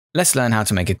Let's learn how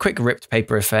to make a quick ripped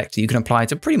paper effect that you can apply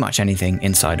to pretty much anything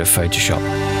inside of Photoshop.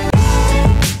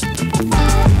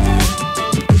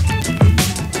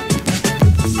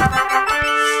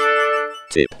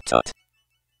 Tip Tut.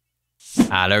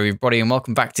 Hello everybody and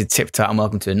welcome back to Tip Tut and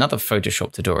welcome to another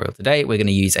Photoshop tutorial. Today we're going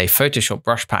to use a Photoshop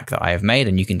brush pack that I have made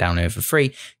and you can download for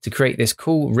free to create this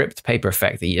cool ripped paper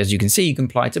effect that, as you can see, you can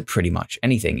apply to pretty much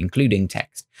anything, including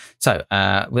text. So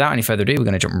without any further ado, we're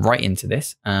going to jump right into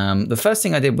this. The first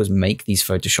thing I did was make these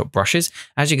Photoshop brushes.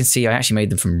 As you can see, I actually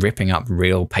made them from ripping up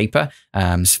real paper,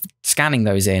 scanning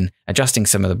those in, adjusting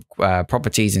some of the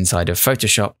properties inside of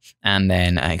Photoshop, and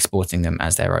then exporting them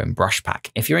as their own brush pack.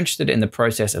 If you're interested in the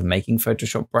process of making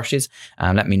Photoshop brushes,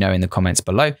 let me know in the comments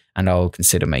below, and I'll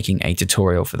consider making a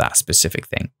tutorial for that specific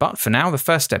thing. But for now, the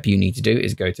first step you need to do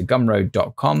is go to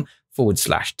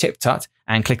gumroad.com/tiptut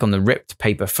and click on the ripped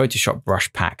paper Photoshop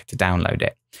brush pack to download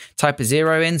it. Type a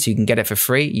 0 in so you can get it for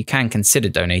free. You can consider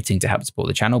donating to help support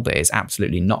the channel, but it's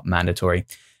absolutely not mandatory.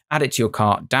 Add it to your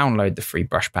cart, download the free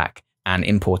brush pack, and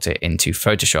import it into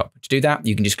Photoshop. To do that,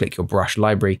 you can just click your brush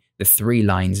library, the 3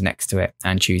 lines next to it,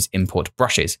 and choose Import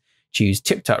Brushes. Choose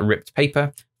TipTut Ripped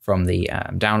Paper from the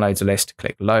downloads list,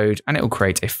 click Load, and it will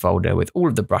create a folder with all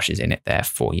of the brushes in it there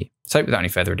for you. So without any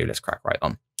further ado, let's crack right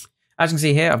on. As you can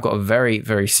see here, I've got a very,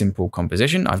 very simple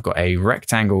composition. I've got a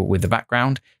rectangle with the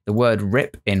background, the word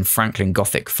RIP in Franklin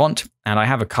Gothic font, and I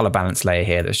have a color balance layer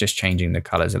here that's just changing the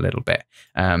colors a little bit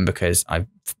because I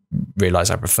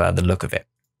realize I prefer the look of it.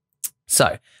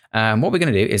 So what we're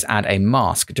going to do is add a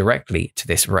mask directly to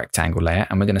this rectangle layer,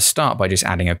 and we're going to start by just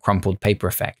adding a crumpled paper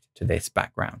effect to this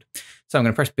background. So I'm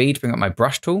going to press B to bring up my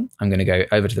brush tool. I'm going to go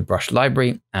over to the brush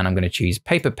library, and I'm going to choose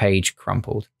Paper Page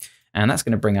Crumpled. And that's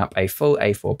going to bring up a full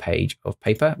A4 page of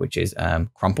paper, which is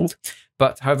crumpled.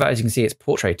 But however, as you can see, it's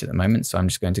portrait at the moment. So I'm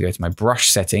just going to go to my brush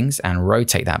settings and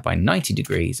rotate that by 90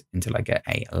 degrees until I get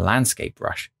a landscape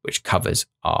brush, which covers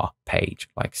our page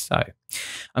like so.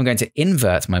 I'm going to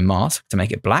invert my mask to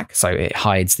make it black so it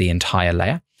hides the entire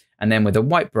layer. And then with a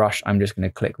white brush, I'm just going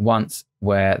to click once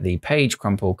where the page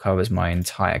crumple covers my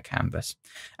entire canvas.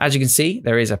 As you can see,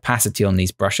 there is opacity on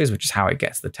these brushes, which is how it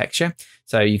gets the texture.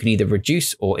 So you can either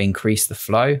reduce or increase the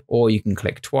flow, or you can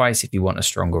click twice if you want a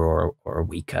stronger or a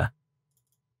weaker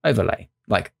overlay,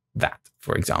 like that,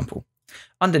 for example.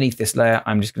 Underneath this layer,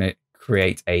 I'm just going to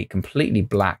create a completely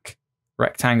black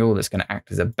rectangle that's going to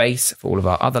act as a base for all of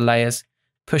our other layers,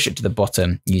 push it to the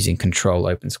bottom using Control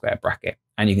open square bracket.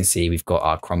 And you can see we've got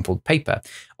our crumpled paper.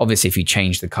 Obviously, if you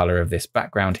change the color of this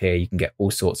background here, you can get all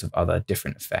sorts of other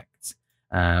different effects.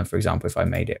 For example, if I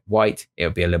made it white, it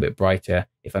would be a little bit brighter.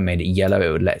 If I made it yellow, it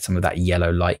would let some of that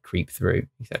yellow light creep through,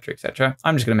 etc., etc.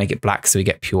 I'm just going to make it black so we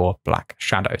get pure black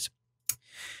shadows.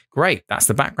 Great, that's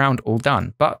the background all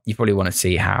done. But you probably want to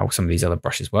see how some of these other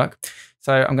brushes work.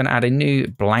 So I'm going to add a new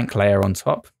blank layer on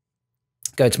top.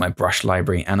 Go to my brush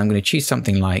library, and I'm going to choose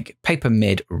something like Paper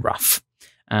Mid Rough.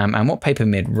 And what Paper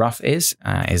Mid Rough is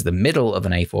the middle of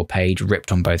an A4 page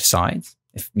ripped on both sides.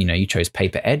 If you chose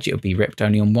Paper Edge, it would be ripped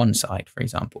only on one side, for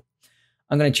example.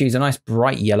 I'm going to choose a nice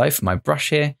bright yellow for my brush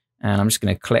here, and I'm just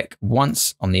going to click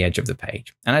once on the edge of the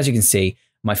page. And as you can see,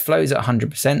 my flow is at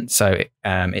 100%, so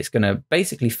it's going to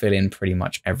basically fill in pretty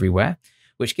much everywhere,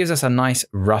 which gives us a nice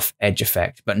rough edge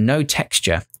effect, but no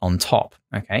texture on top,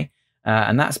 okay?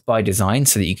 And that's by design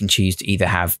so that you can choose to either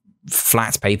have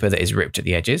flat paper that is ripped at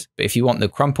the edges. But if you want the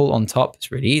crumple on top,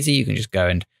 it's really easy. You can just go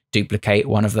and duplicate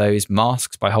one of those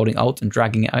masks by holding Alt and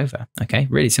dragging it over. Okay,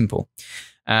 really simple.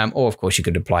 Or of course, you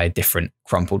could apply a different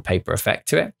crumpled paper effect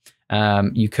to it.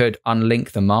 You could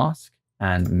unlink the mask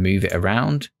and move it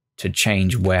around to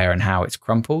change where and how it's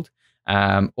crumpled.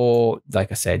 Or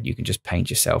like I said, you can just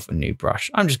paint yourself a new brush.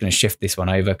 I'm just going to shift this one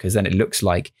over because then it looks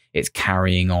like it's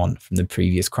carrying on from the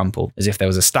previous crumple, as if there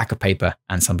was a stack of paper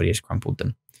and somebody has crumpled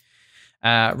them.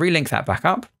 Relink that back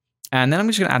up. And then I'm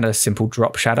just going to add a simple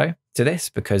drop shadow to this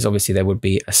because obviously there would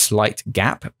be a slight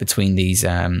gap between these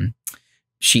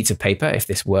sheets of paper if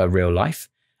this were real life.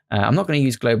 I'm not going to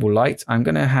use global light. I'm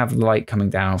going to have light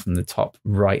coming down from the top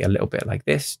right a little bit like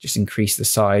this. Just increase the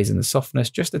size and the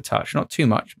softness just a touch, not too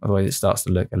much, otherwise it starts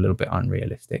to look a little bit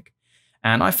unrealistic.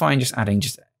 And I find just adding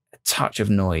just a touch of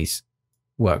noise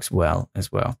works well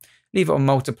as well. Leave it on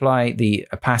multiply. The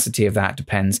opacity of that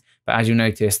depends. But as you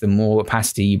notice, the more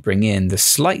opacity you bring in, the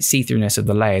slight see-throughness of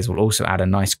the layers will also add a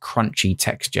nice crunchy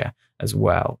texture as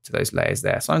well to those layers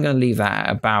there. So I'm going to leave that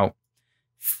at about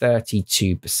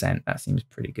 32%. That seems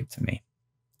pretty good to me.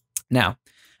 Now,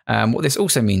 what this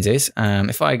also means is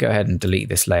if I go ahead and delete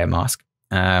this layer mask,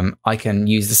 I can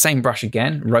use the same brush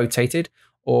again, rotated,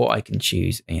 or I can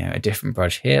choose a different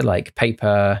brush here, like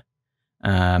Paper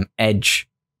Edge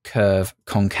Curve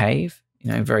Concave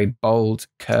you know, very bold,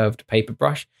 curved paper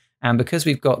brush. And because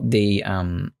we've got the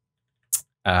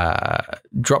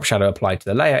drop shadow applied to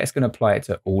the layer, it's going to apply it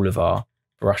to all of our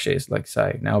brushes like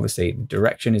so. Now, obviously, the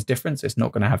direction is different, so it's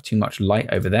not going to have too much light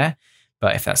over there.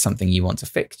 But if that's something you want to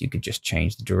fix, you could just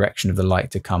change the direction of the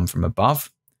light to come from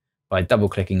above by double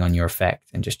clicking on your effect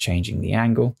and just changing the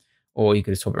angle. Or you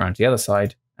could swap it around to the other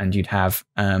side and you'd have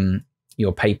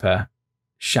your paper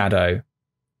shadow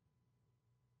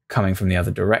coming from the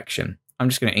other direction. I'm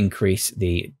just going to increase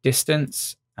the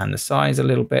distance and the size a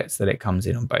little bit so that it comes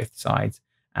in on both sides.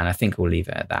 And I think we'll leave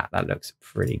it at that. That looks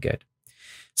pretty good.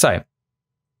 So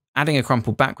adding a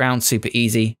crumpled background, super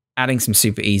easy. Adding some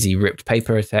super easy ripped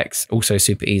paper effects, also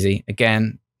super easy.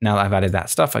 Again, now that I've added that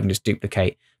stuff, I can just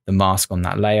duplicate the mask on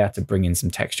that layer to bring in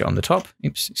some texture on the top.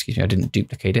 Oops, excuse me, I didn't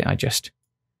duplicate it. I just,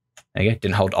 there you go,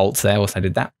 didn't hold Alt there whilst I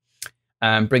did that.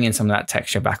 Bring in some of that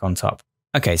texture back on top.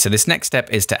 Okay, so this next step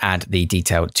is to add the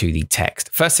detail to the text.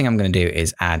 First thing I'm going to do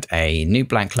is add a new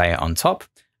blank layer on top.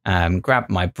 Grab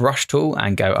my brush tool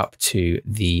and go up to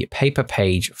the paper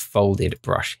page folded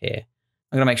brush here.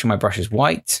 I'm going to make sure my brush is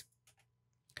white.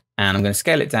 And I'm going to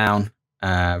scale it down,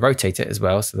 rotate it as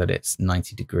well so that it's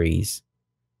 90 degrees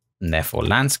and therefore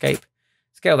landscape.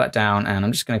 Scale that down and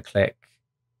I'm just going to click,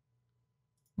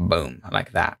 boom,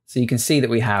 like that. So you can see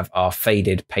that we have our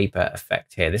faded paper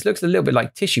effect here. This looks a little bit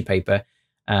like tissue paper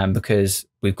because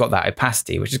we've got that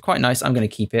opacity, which is quite nice. I'm going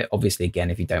to keep it. Obviously,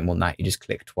 again, if you don't want that, you just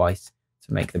click twice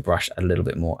to make the brush a little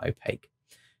bit more opaque.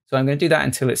 So I'm going to do that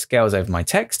until it scales over my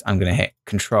text. I'm going to hit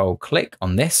Control click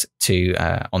on this to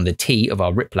on the T of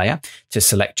our rip layer to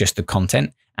select just the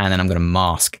content. And then I'm going to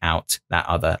mask out that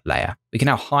other layer. We can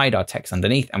now hide our text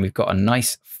underneath and we've got a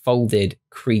nice folded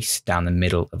crease down the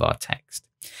middle of our text.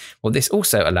 What this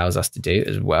also allows us to do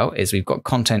as well is we've got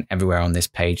content everywhere on this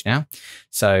page now.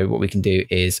 So what we can do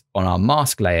is on our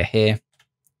mask layer here,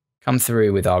 come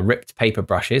through with our ripped paper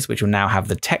brushes, which will now have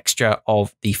the texture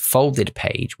of the folded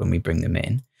page when we bring them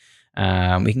in.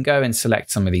 We can go and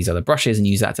select some of these other brushes and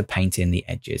use that to paint in the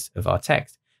edges of our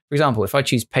text. For example, if I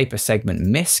choose Paper Segment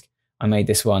Misc, I made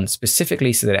this one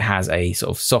specifically so that it has a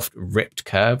sort of soft ripped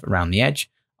curve around the edge.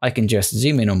 I can just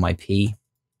zoom in on my P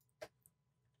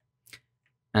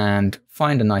and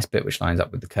find a nice bit which lines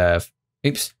up with the curve.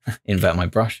 Oops, invert my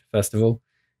brush first of all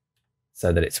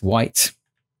so that it's white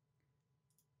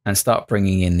and start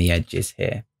bringing in the edges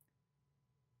here.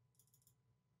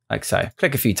 Like so.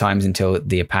 Click a few times until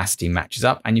the opacity matches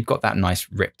up and you've got that nice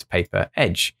ripped paper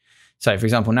edge. So for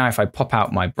example, now if I pop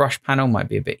out my brush panel, might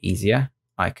be a bit easier.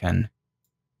 I can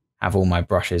have all my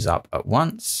brushes up at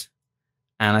once.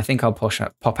 And I think I'll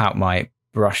pop out my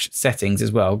brush settings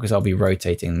as well because I'll be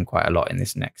rotating them quite a lot in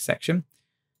this next section.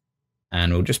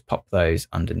 And we'll just pop those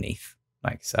underneath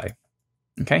like so.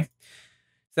 Okay.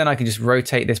 Then I can just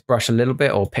rotate this brush a little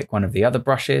bit or pick one of the other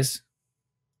brushes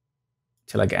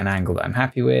till I get an angle that I'm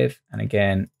happy with. And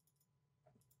again,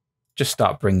 just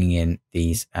start bringing in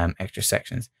these extra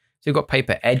sections. So we've got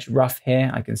paper edge rough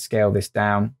here. I can scale this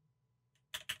down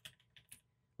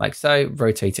like so,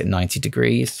 rotate it 90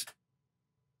 degrees.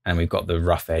 And we've got the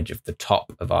rough edge of the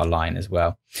top of our line as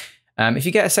well. If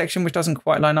you get a section which doesn't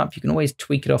quite line up, you can always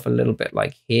tweak it off a little bit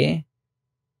like here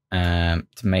to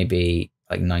maybe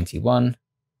like 91.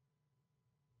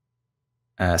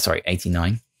 Sorry,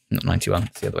 89, not 91,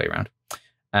 it's the other way around.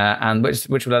 And which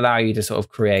will allow you to sort of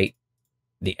create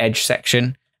the edge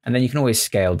section. And then you can always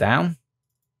scale down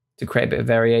to create a bit of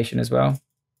variation as well,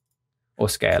 or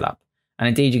scale up. And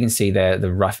indeed, you can see there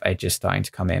the rough edges starting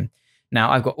to come in.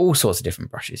 Now, I've got all sorts of different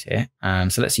brushes here.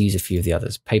 So let's use a few of the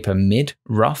others. Paper Mid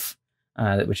Rough,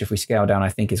 which if we scale down, I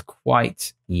think is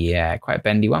quite a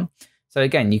bendy one. So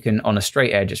again, you can, on a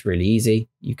straight edge, it's really easy.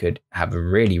 You could have a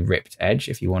really ripped edge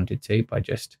if you wanted to by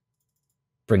just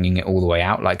bringing it all the way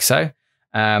out like so.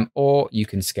 Or you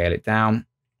can scale it down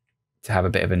to have a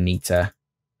bit of a neater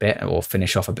bit or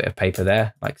finish off a bit of paper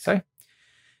there like so.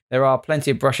 There are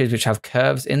plenty of brushes which have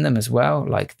curves in them as well,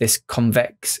 like this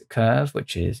convex curve,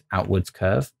 which is outwards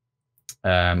curve,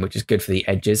 which is good for the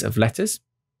edges of letters.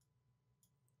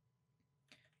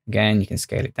 Again, you can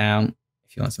scale it down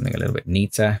if you want something a little bit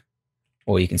neater,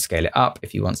 or you can scale it up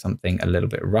if you want something a little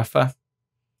bit rougher.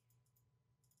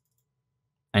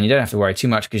 And you don't have to worry too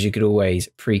much because you could always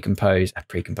After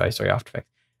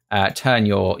Effects, turn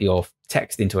your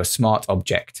text into a smart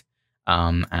object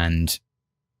and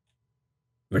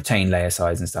retain layer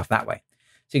size and stuff that way.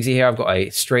 So you can see here I've got a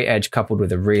straight edge coupled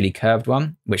with a really curved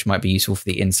one, which might be useful for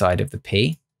the inside of the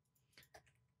P.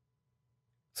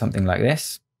 Something like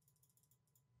this.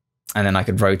 And then I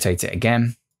could rotate it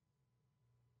again.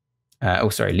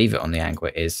 Leave it on the angle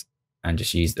it is and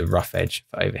just use the rough edge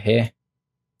for over here.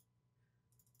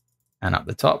 and up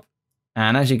the top.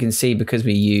 And as you can see, because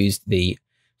we used the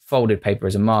folded paper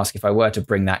as a mask, if I were to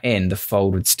bring that in, the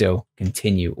fold would still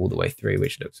continue all the way through,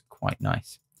 which looks quite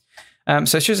nice.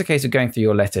 So it's just a case of going through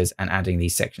your letters and adding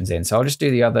these sections in. So I'll just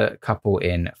do the other couple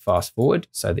in fast forward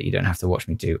so that you don't have to watch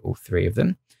me do all 3 of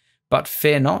them. But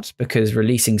fear not, because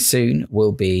releasing soon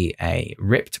will be a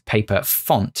ripped paper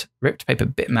font, ripped paper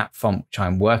bitmap font, which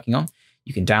I'm working on.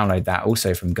 You can download that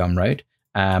also from Gumroad,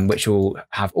 which will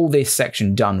have all this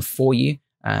section done for you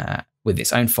with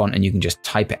its own font, and you can just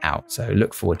type it out. So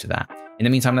look forward to that. In the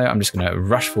meantime, though, I'm just going to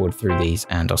rush forward through these,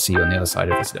 and I'll see you on the other side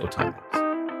of this little time lapse.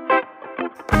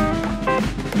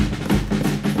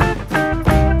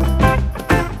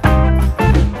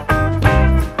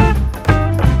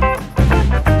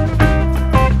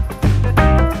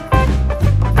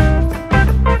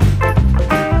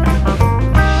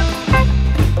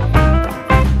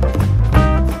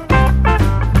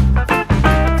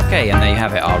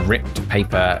 Have it, our ripped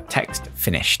paper text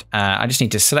finished. I just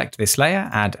need to select this layer,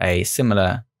 add a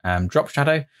similar drop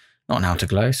shadow, not an outer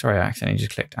glow, sorry, I accidentally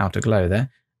just clicked outer glow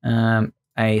there.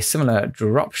 A similar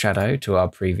drop shadow to our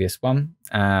previous one.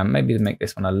 Maybe to make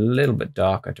this one a little bit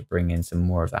darker to bring in some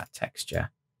more of that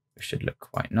texture, which should look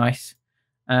quite nice.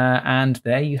 And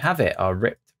there you have it, our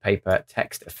ripped paper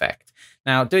text effect.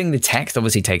 Now, doing the text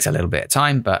obviously takes a little bit of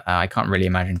time, but I can't really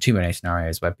imagine too many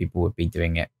scenarios where people would be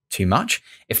doing it too much.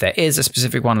 If there is a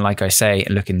specific one, like I say,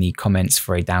 look in the comments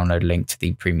for a download link to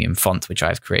the premium font, which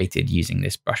I've created using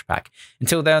this brush pack.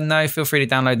 Until then, though, feel free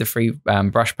to download the free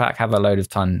brush pack, have a load of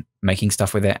fun making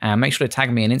stuff with it, and make sure to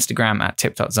tag me on Instagram at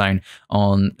tip.zone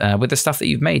on with the stuff that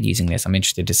you've made using this. I'm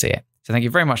interested to see it. So thank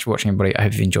you very much for watching, everybody. I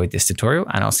hope you enjoyed this tutorial,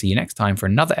 and I'll see you next time for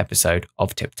another episode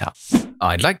of TipTap.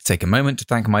 I'd like to take a moment to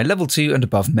thank my level 2 and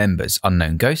above members: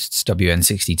 Unknown Ghosts,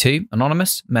 WN62,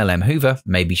 Anonymous, Mel M. Hoover,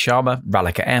 Maybe Sharma,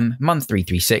 Ralika M,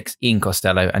 Mun336, Ian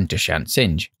Costello, and Dushyant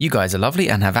Sinj. You guys are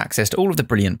lovely and have access to all of the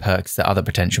brilliant perks that other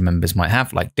potential members might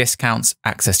have, like discounts,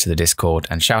 access to the Discord,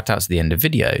 and shoutouts at the end of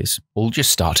videos, all just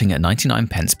starting at 99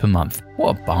 pence per month.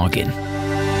 What a bargain.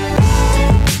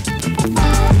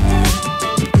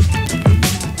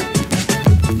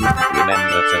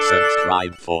 Remember to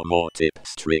subscribe for more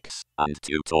tips, tricks, and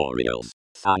tutorials.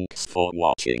 Thanks for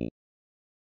watching.